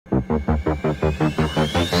Alright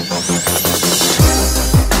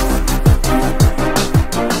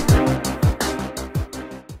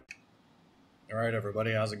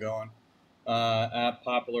everybody, how's it going? At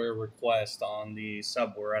popular request on the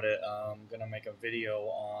subreddit, I'm going to make a video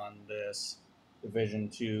on this Division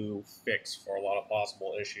 2 fix for a lot of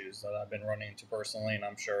possible issues that I've been running into personally, and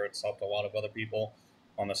I'm sure it's helped a lot of other people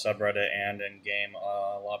on the subreddit and in game.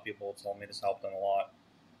 A lot of people told me this helped them a lot.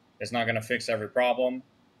 It's not going to fix every problem,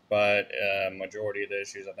 but majority of the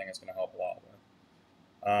issues I think it's going to help a lot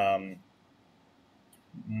with.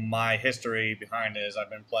 My history behind it is I've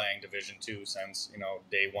been playing Division 2 since,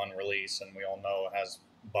 day one release, and we all know it has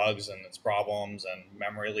bugs and its problems and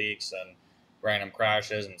memory leaks and random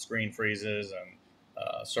crashes and screen freezes and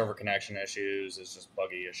server connection issues. It's just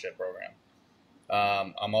buggy as shit program.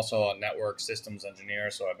 I'm also a network systems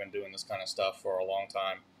engineer, so I've been doing this kind of stuff for a long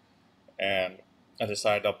time, and I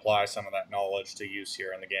decided to apply some of that knowledge to use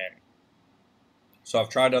here in the game. So I've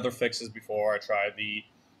tried other fixes before. I tried the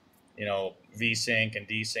VSync and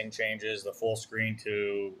desync changes, the full screen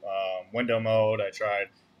to window mode. I tried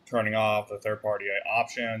turning off the third-party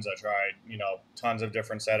options. I tried, tons of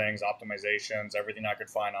different settings, optimizations, everything I could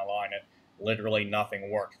find online, and literally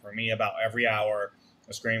nothing worked. For me, about every hour,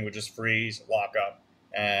 the screen would just freeze, lock up,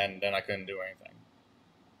 and then I couldn't do anything.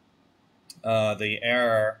 The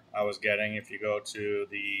error I was getting, if you go to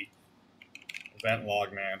the event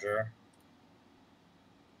log manager,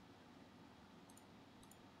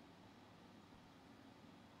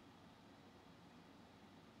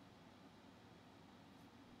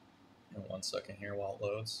 one second here while it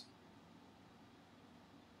loads.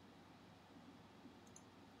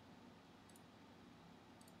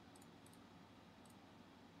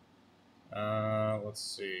 Let's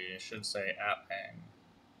see, it should say app hang.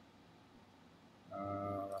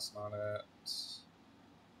 That's not it.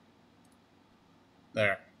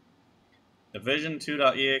 There.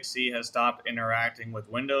 Division2.exe has stopped interacting with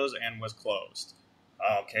Windows and was closed.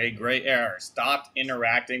 Okay, great error. Stopped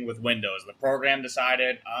interacting with Windows. The program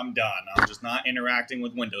decided, I'm done. I'm just not interacting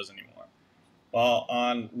with Windows anymore. Well,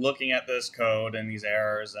 on looking at this code and these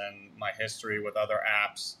errors and my history with other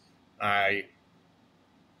apps, I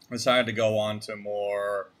decided to go on to a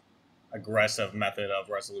more aggressive method of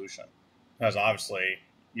resolution. Because obviously,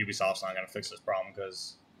 Ubisoft's not going to fix this problem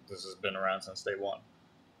because this has been around since day one.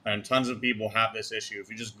 And tons of people have this issue. If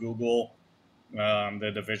you just Google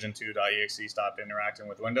the Division2.exe stopped interacting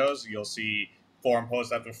with Windows, you'll see forum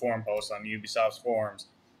post after forum post on Ubisoft's forums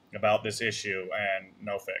about this issue and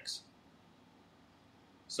no fix.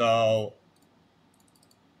 So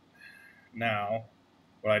now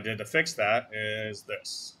what I did to fix that is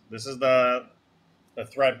this. This is the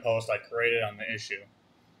thread post I created on the issue.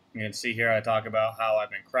 You can see here I talk about how I've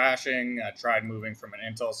been crashing. I tried moving from an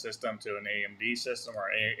Intel system to an AMD system,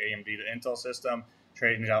 or AMD to Intel system,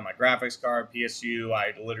 trading out my graphics card, PSU.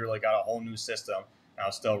 I literally got a whole new system, and I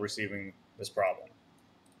was still receiving this problem.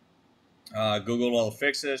 Googled all the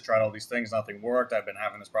fixes, tried all these things, nothing worked. I've been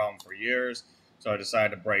having this problem for years, so I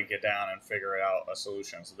decided to break it down and figure out a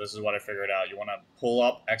solution. So this is what I figured out. You want to pull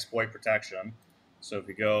up exploit protection. So if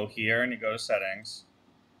you go here and you go to settings,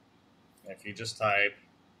 if you just type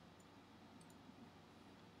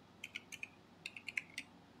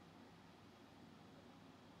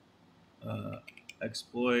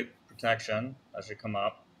exploit protection, that should come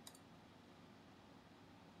up.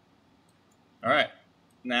 All right,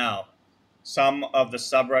 now some of the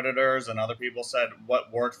subredditors and other people said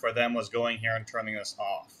what worked for them was going here and turning this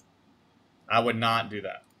off. I would not do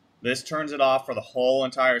that. This turns it off for the whole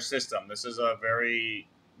entire system. This is a very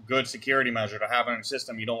good security measure to have in a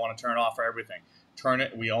system. You don't want to turn it off for everything.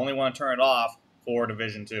 We only want to turn it off for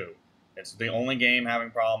Division 2. It's the only game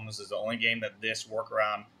having problems. It's the only game that this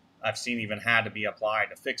workaround I've seen even had to be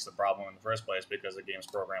applied to fix the problem in the first place, because the game's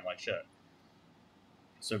programmed like shit.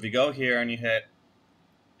 So if you go here and you hit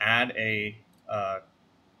add a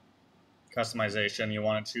customization, you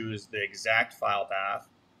want to choose the exact file path.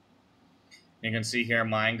 You can see here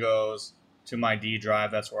mine goes to my D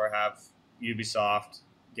drive. That's where I have Ubisoft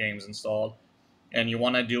games installed. And you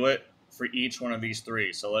want to do it for each one of these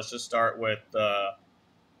three. So let's just start with the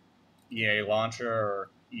EA launcher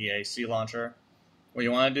or EAC launcher. What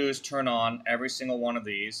you want to do is turn on every single one of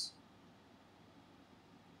these.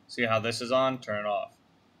 See how this is on? Turn it off.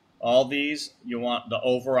 All these, you want the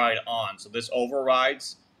override on. So this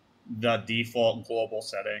overrides the default global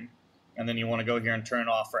setting. And then you want to go here and turn it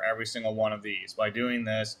off for every single one of these. By doing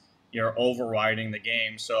this, you're overriding the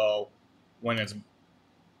game. So when it's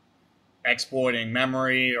exploiting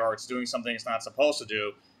memory or it's doing something it's not supposed to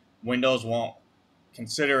do, Windows won't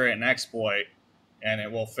consider it an exploit, and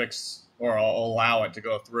it will fix or I'll allow it to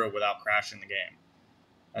go through without crashing the game.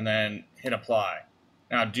 And then hit apply.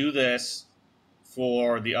 Now do this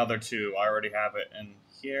for the other two. I already have it in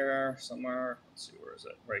here somewhere. Let's see, where is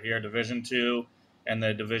it? Right here, Div2 and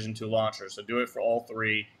the Div2 launcher. So do it for all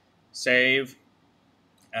three. Save,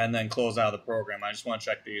 and then close out of the program. I just want to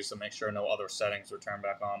check these to make sure no other settings were turned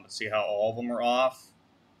back on. But see how all of them are off?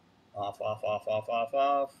 Off, off, off, off, off,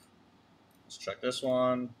 off. Let's check this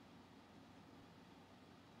one.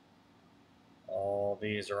 All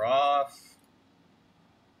these are off.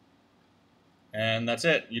 And that's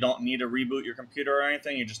it. You don't need to reboot your computer or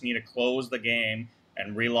anything. You just need to close the game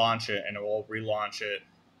and relaunch it, and it will relaunch it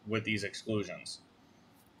with these exclusions.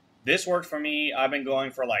 This worked for me. I've been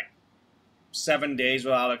going for like 7 days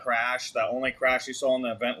without a crash. The only crash you saw in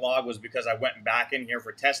the event log was because I went back in here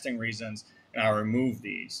for testing reasons and I removed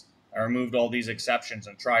these. I removed all these exceptions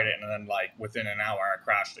and tried it, and then like within an hour I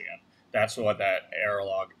crashed again. That's what that error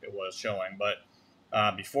log was showing.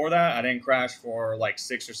 But before that, I didn't crash for like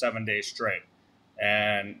 6 or 7 days straight.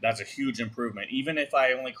 And that's a huge improvement. Even if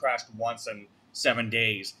I only crashed once in 7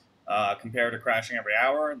 days compared to crashing every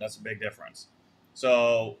hour, that's a big difference.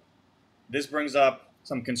 So this brings up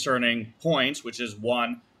some concerning points, which is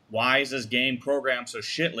one, why is this game programmed so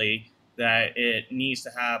shitly that it needs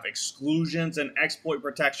to have exclusions and exploit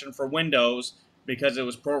protection for Windows because it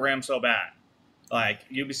was programmed so bad? Like,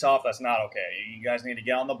 Ubisoft, that's not okay. You guys need to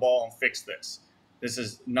get on the ball and fix this. This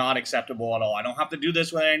is not acceptable at all. I don't have to do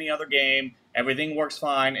this with any other game. Everything works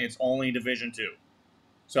fine. It's only Div2.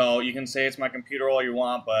 So you can say it's my computer all you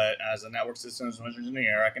want, but as a network systems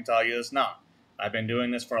engineer, I can tell you it's not. I've been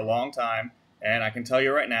doing this for a long time, and I can tell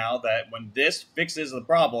you right now that when this fixes the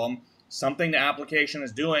problem, something the application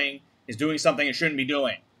is doing something it shouldn't be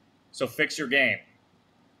doing. So fix your game.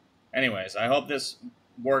 Anyways, I hope this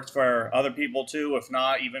worked for other people too. If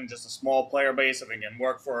not, even just a small player base, if it can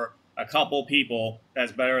work for a couple people,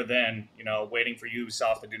 that's better than, waiting for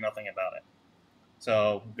Ubisoft to do nothing about it.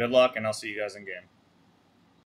 So good luck, and I'll see you guys in game.